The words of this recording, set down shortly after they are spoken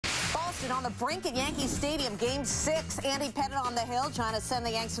action on the brink at Yankee Stadium. Game 6, Andy Pettit on the hill trying to send the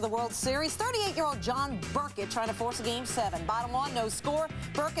Yanks to the World Series. 38-year-old John Burkett trying to force a Game 7. Bottom one, no score.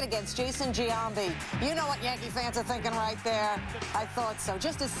 Burkett against Jason Giambi. You know what Yankee fans are thinking right there. I thought so.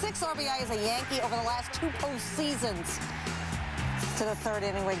 Just his 6 RBI as a Yankee over the last 2 postseasons. To the 3rd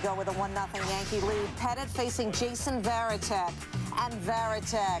inning, we go with a 1-0 Yankee lead. Pettit facing Jason Varitek. And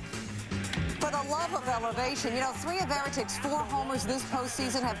Varitek, for the love of elevation, you know, 3 of Varitek's 4 homers this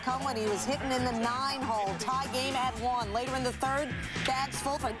postseason have come when he was hitting in the 9-hole. Tie game at 1. Later in the 3rd, bags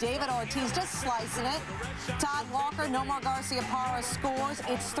full for David Ortiz, just slicing it. Todd Walker, Nomar Garciaparra scores.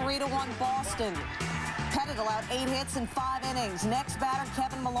 It's 3-1 Boston. Pettit allowed 8 hits in 5 innings. Next batter,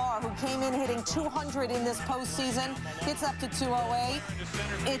 Kevin Millar, who came in hitting 200 in this postseason. Gets up to 208.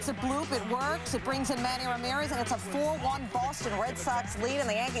 It's a bloop. It works. It brings in Manny Ramirez, and it's a 4-1 Boston Red Sox lead, and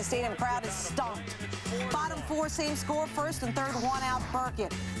the Yankee Stadium crowd is stumped. Bottom 4, same score. 1st and 3rd, 1-out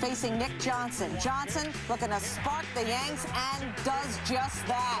Burkett facing Nick Johnson. Johnson looking to spark the Yanks and does just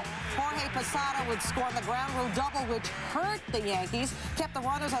that. Jorge Posada would score on the ground rule double, which hurt the Yankees. Kept the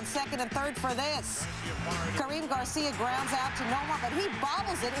runners on 2nd and 3rd for this. Karim Garcia grounds out to Nomar, but he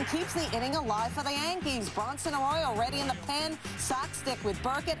bobbles it and keeps the inning alive for the Yankees. Bronson Arroyo ready in the pen. Sox stick with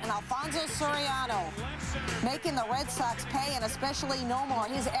Burkett and Alfonso Soriano. Making the Red Sox pay, and especially Nomar.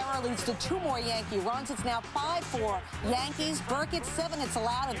 His error leads to 2 more Yankee runs. It's now 5-4 Yankees. Burkett, 7 hits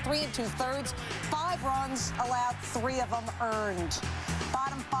allowed and 3 2/3. 5 runs allowed, 3 of them earned.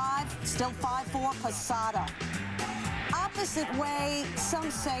 Bottom 5, still 5-4 Posada. Opposite way, some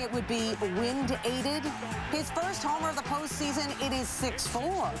say it would be wind-aided. His first homer of the postseason, it is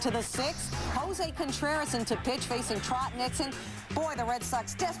 6-4. To the 6th, Jose Contreras into pitch facing Trot Nixon. Boy, the Red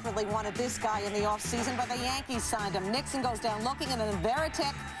Sox desperately wanted this guy in the offseason, but the Yankees signed him. Nixon goes down looking, and then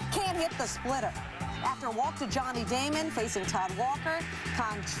Varitek can't hit the splitter. After a walk to Johnny Damon, facing Todd Walker,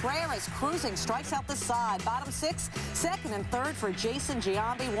 Contreras cruising, strikes out the side. Bottom 6, 2nd and 3rd for Jason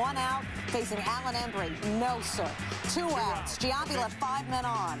Giambi. 1 out, facing Alan Embry. No, sir. 2 outs. Giambi left 5 men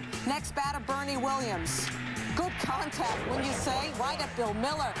on. Next batter, Bernie Williams. Good contact, wouldn't you say? Right at Bill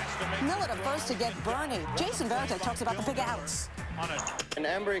Miller. Miller to first to get Bernie. Jason Varitek talks about the big outs. And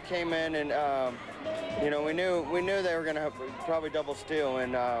Embry came in, and you know, we knew they were going to probably double steal,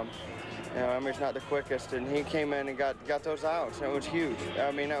 and you know, Embry's not the quickest, and he came in and got those outs, and it was huge.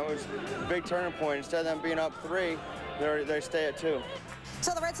 I mean, that was a big turning point. Instead of them being up 3, they stay at 2.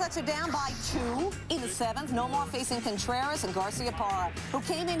 So the Red Sox are down by 2 in the 7th. Nomar facing Contreras and Garciaparra, who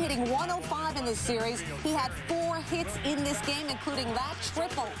came in hitting 105 in this series. He had 4 hits in this game, including that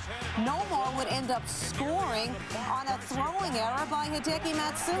triple. Nomar would end up scoring on a throwing error by Hideki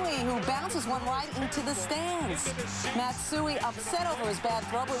Matsui, who bounces one right into the stands. Matsui upset over his bad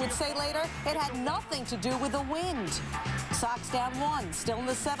throw, but would say later it had nothing to do with the wind. Sox down 1, still in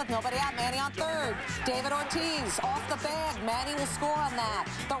the 7th, nobody out. Manny on 3rd. David Ortiz off the bag. Manny will score on that.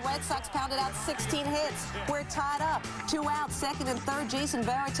 The Red Sox pounded out 16 hits. We're tied up. 2 outs, 2nd and 3rd. Jason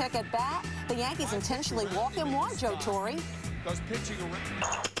Varitek at bat. The Yankees intentionally walk him. Why, Joe Torre?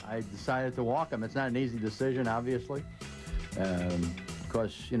 I decided to walk him. It's not an easy decision, obviously. Of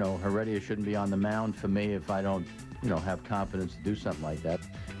course, you know, Heredia shouldn't be on the mound for me if I don't, you know, have confidence to do something like that.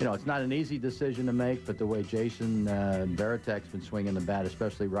 You know, it's not an easy decision to make, but the way Jason Varitek's been swinging the bat,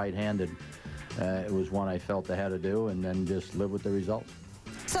 especially right-handed, it was one I felt I had to do, and then just live with the results.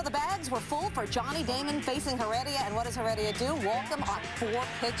 So the bags were full for Johnny Damon facing Heredia, and what does Heredia do? Walk him on 4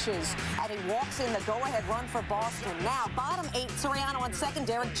 pitches, and he walks in the go-ahead run for Boston. Now, bottom 8, Soriano on 2nd,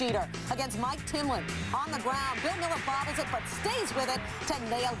 Derek Jeter against Mike Timlin. On the ground, Bill Miller bobbles it, but stays with it to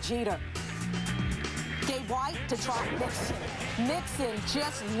nail Jeter. Gabe White to Trot Nixon. Nixon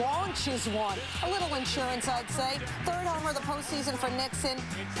just launches one. A little insurance, I'd say. 3rd homer of the postseason for Nixon.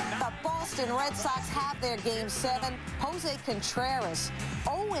 The Boston Red Sox have their Game 7. Jose Contreras,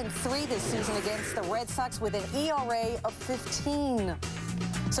 0-3 this season against the Red Sox with an ERA of 15.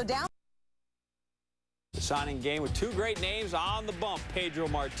 So down. The signing game with 2 great names on the bump. Pedro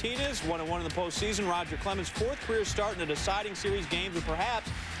Martinez, 1-1 in the postseason. Roger Clemens' 4th career start in a deciding series games, and perhaps,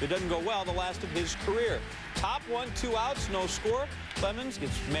 if it doesn't go well, the last of his career. Top 1, 2 outs, no score. Clemens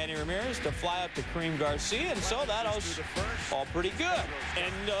gets Manny Ramirez to fly up to Karim Garcia, and so that was all pretty good.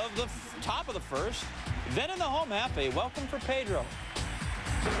 End of the top of the 1st. Then in the home half, a welcome for Pedro.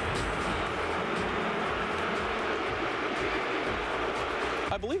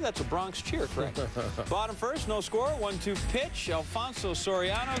 I believe that's a Bronx cheer, correct? Bottom 1st, no score, 1-2 pitch. Alfonso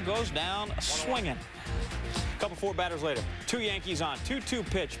Soriano goes down swinging. Couple 4 batters later, 2 Yankees on, 2-2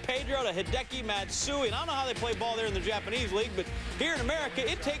 pitch. Pedro to Hideki Matsui, and I don't know how they play ball there in the Japanese league, but here in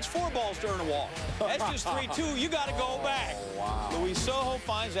America, it takes 4 balls to earn a walk. That's just 3-2. You got to go back. Wow. Luis Sojo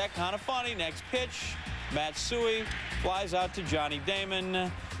finds that kind of funny. Next pitch, Matsui flies out to Johnny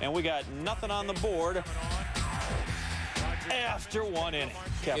Damon, and we got nothing on the board after 1 inning.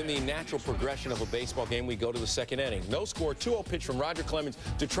 Kevin. In the natural progression of a baseball game, we go to the 2nd inning. No score, 2-0 pitch from Roger Clemens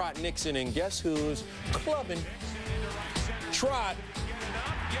to Trot Nixon, and guess who's clubbing? Trot,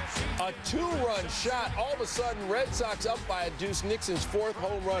 a 2-run shot. All of a sudden, Red Sox up by a deuce. Nixon's 4th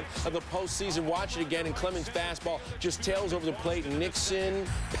home run of the postseason. Watch it again, and Clemens' fastball just tails over the plate. Nixon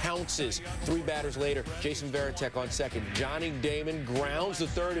pounces. 3 batters later, Jason Varitek on second. Johnny Damon grounds the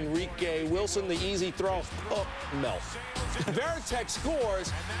third. Enrique Wilson, the easy throw. Oh, no. Varitek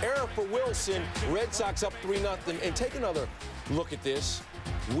scores. Error for Wilson. Red Sox up 3-0. And take another look at this.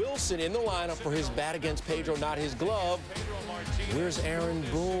 Wilson in the lineup for his bat against Pedro, not his glove. Where's Aaron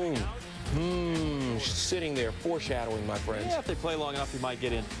Boone? Sitting there, foreshadowing, my friends. Yeah, if they play long enough, he might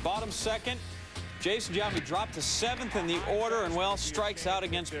get in. Bottom 2nd, Jason Giambi dropped to 7th in the order, and, well, strikes out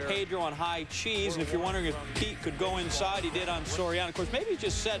against Pedro on high cheese. And if you're wondering if Pete could go inside, he did on Soriano. Of course, maybe he's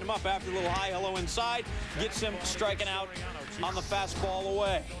just setting him up after a little high hello inside, gets him striking out on the fastball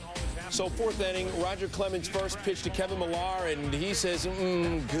away. So 4th inning, Roger Clemens' first pitch to Kevin Millar, and he says,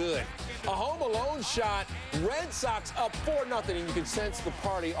 good. A home alone shot, Red Sox up 4-0, and you can sense the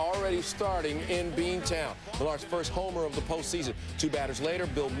party already starting in Beantown. Millar's first homer of the postseason. 2 batters later,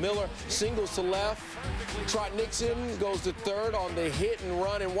 Bill Miller singles to left. Trot Nixon goes to 3rd on the hit and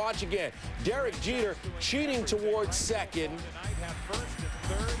run, and watch again. Derek Jeter cheating towards 2nd.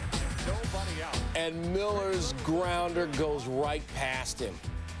 And Miller's grounder goes right past him.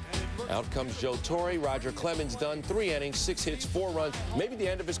 Out comes Joe Torre. Roger Clemens done 3 innings, 6 hits, 4 runs. Maybe the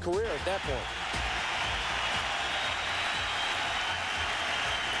end of his career at that point.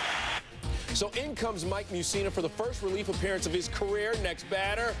 So in comes Mike Mussina for the first relief appearance of his career. Next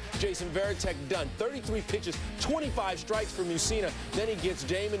batter, Jason Varitek done. 33 pitches, 25 strikes for Mussina. Then he gets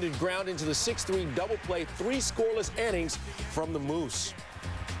Damon to ground into the 6-3 double play. 3 scoreless innings from the Moose.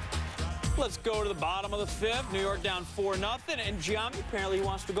 Let's go to the bottom of the 5th. New York down 4-0, and Giambi apparently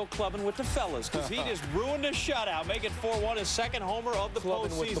wants to go clubbing with the fellas because he just ruined a shutout, making 4-1 his 2nd homer of the clubbing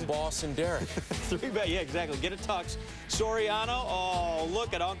postseason. With the boss and Derek. 3 bet, yeah, exactly. Get a tux. Soriano, oh,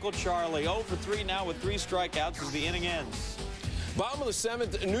 look at Uncle Charlie. 0 for 3 now with 3 strikeouts as the inning ends. Bottom of the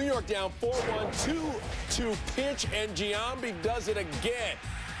 7th, New York down 4-1, 2-2 pitch, and Giambi does it again.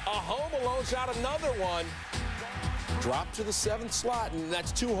 A home alone shot, another one. Drop to the 7th slot, and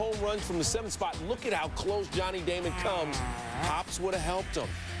that's 2 home runs from the 7th spot. Look at how close Johnny Damon comes. Hops would have helped him.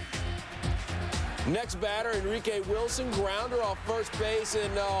 Next batter, Enrique Wilson, grounder off first base,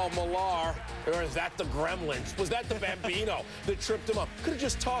 and Millar, or is that the Gremlins? Was that the Bambino that tripped him up? Could have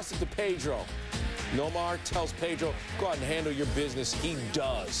just tossed it to Pedro. Nomar tells Pedro, go out and handle your business. He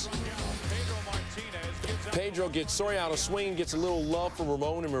does. Pedro gets Soriano swinging, gets a little love from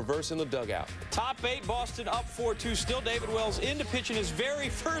Ramon in reverse in the dugout. Top 8, Boston up 4-2. Still David Wells in to pitch in his very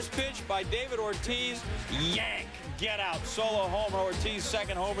first pitch by David Ortiz. Yank. Get out. Solo homer. Ortiz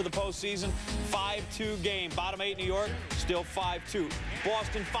 2nd homer of the postseason. 5-2 game. Bottom 8 New York, still 5-2.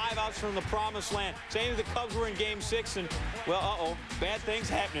 Boston 5 outs from the promised land. Same as the Cubs were in Game 6, and, well, bad things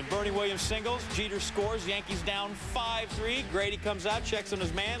happening. Bernie Williams singles. Jeter scores. Yankees down 5-3. Grady comes out, checks on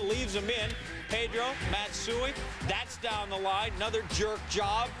his man, leaves him in. Pedro, Matsui, that's down the line. Another jerk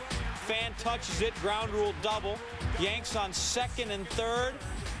job. Fan touches it. Ground rule double. Yanks on 2nd and 3rd.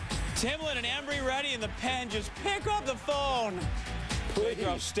 Timlin and Embry ready in the pen. Just pick up the phone.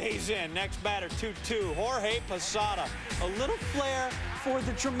 Pedro stays in. Next batter, 2-2. Jorge Posada. A little flair for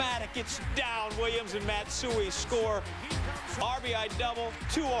the dramatic. It's down. Williams and Matsui score. RBI double,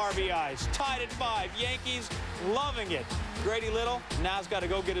 2 RBIs. Tied at 5. Yankees loving it. Grady Little now's got to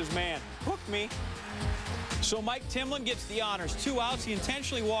go get his man. Hook me. So Mike Timlin gets the honors. 2 outs. He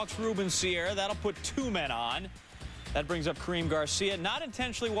intentionally walks Ruben Sierra. That'll put 2 men on. That brings up Kareem Garcia. Not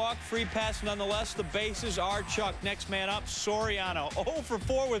intentionally walked, free pass nonetheless. The bases are chucked. Next man up, Soriano. 0 for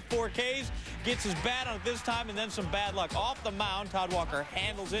 4 with 4 Ks. Gets his bat on it this time, and then some bad luck. Off the mound, Todd Walker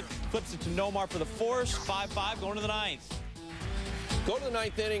handles it. Flips it to Nomar for the force. 5-5 going to the 9th. Go to the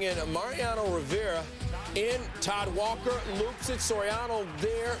 9th inning, and Mariano Rivera in. Todd Walker loops it. Soriano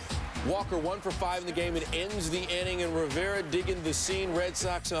there. Walker 1 for 5 in the game. It ends the inning, and Rivera digging the scene. Red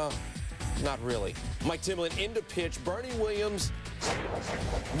Sox, not really. Mike Timlin into pitch. Bernie Williams,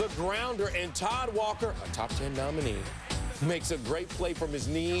 the grounder, and Todd Walker, a top 10 nominee, makes a great play from his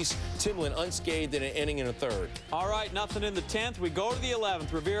knees. Timlin unscathed in an inning and a third. All right, nothing in the 10th. We go to the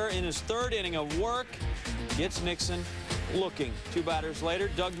 11th. Rivera in his third inning of work gets Nixon looking. 2 batters later,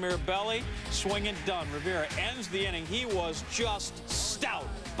 Doug Mirabelli swinging, done. Rivera ends the inning. He was just stout.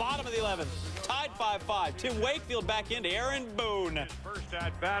 Bottom of the 11th. Tied 5-5. Tim Wakefield back into Aaron Boone. First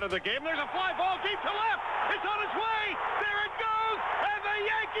at bat of the game. There's a fly ball deep to left. It's on its way. There it goes. And the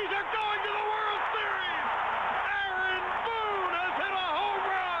Yankees are going to the World Series. Aaron Boone has hit a home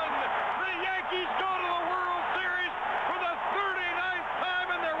run. The Yankees go to the World Series for the 39th time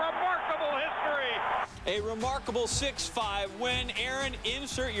in their remarkable history. A remarkable 6-5 win. Aaron,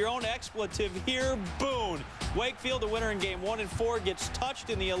 insert your own expletive here. Boone. Wakefield, the winner in game 1 and 4, gets touched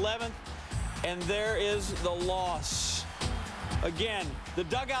in the 11th. And there is the loss. Again, the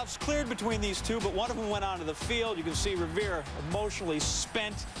dugouts cleared between these two, but one of them went onto the field. You can see Rivera emotionally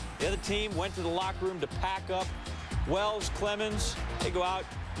spent. The other team went to the locker room to pack up. Wells, Clemens, they go out.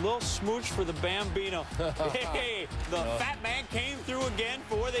 Little smooch for the Bambino. Hey, the fat man came through again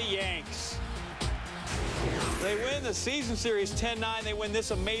for the Yanks. They win the season series 10-9. They win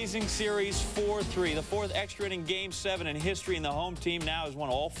this amazing series 4-3. The 4th extra inning game 7 in history, and the home team now has won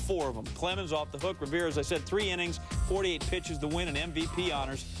all 4 of them. Clemens off the hook. Rivera, as I said, 3 innings, 48 pitches to win and MVP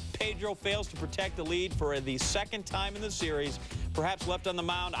honors. Pedro fails to protect the lead for the 2nd time in the series. Perhaps left on the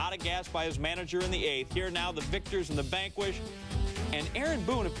mound, out of gas by his manager in the 8th. Here now the victors and the vanquished. And Aaron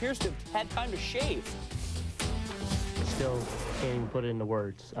Boone appears to have had time to shave. Still can't even put it into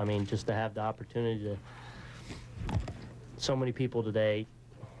words. I mean, just to have the opportunity to... So many people today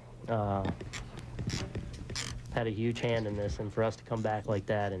had a huge hand in this, and for us to come back like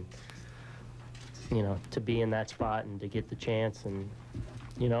that and, you know, to be in that spot and to get the chance, and,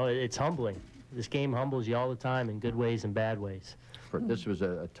 you know, it's humbling. This game humbles you all the time in good ways and bad ways. This was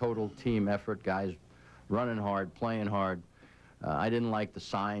a total team effort, guys running hard, playing hard. I didn't like the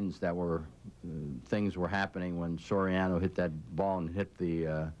signs that were, things were happening when Soriano hit that ball and hit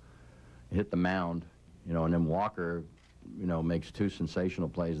the mound, you know, and then Walker, you know, makes 2 sensational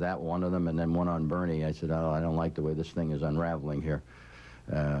plays, that one of them, and then one on Bernie. I said, oh, I don't like the way this thing is unraveling here.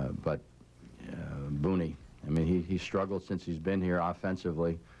 But Boone, I mean, he struggled since he's been here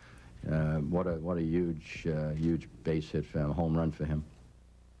offensively. What a huge base hit for him, home run for him.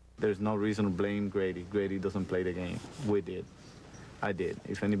 There's no reason to blame Grady. Grady doesn't play the game. We did. I did.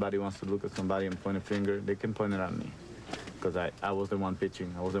 If anybody wants to look at somebody and point a finger, they can point it at me, because I was the one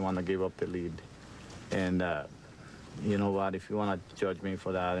pitching. I was the one that gave up the lead. And you know what, if you want to judge me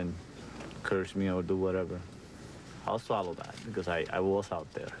for that and curse me or do whatever, I'll swallow that, because I was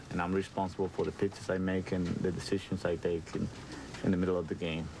out there, and I'm responsible for the pitches I make and the decisions I take in the middle of the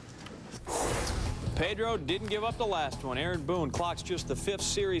game. Pedro didn't give up the last one. Aaron Boone clocks just the 5th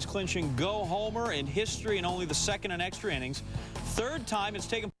series clinching go homer in history, and only the 2nd in extra innings. 3rd time it's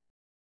taken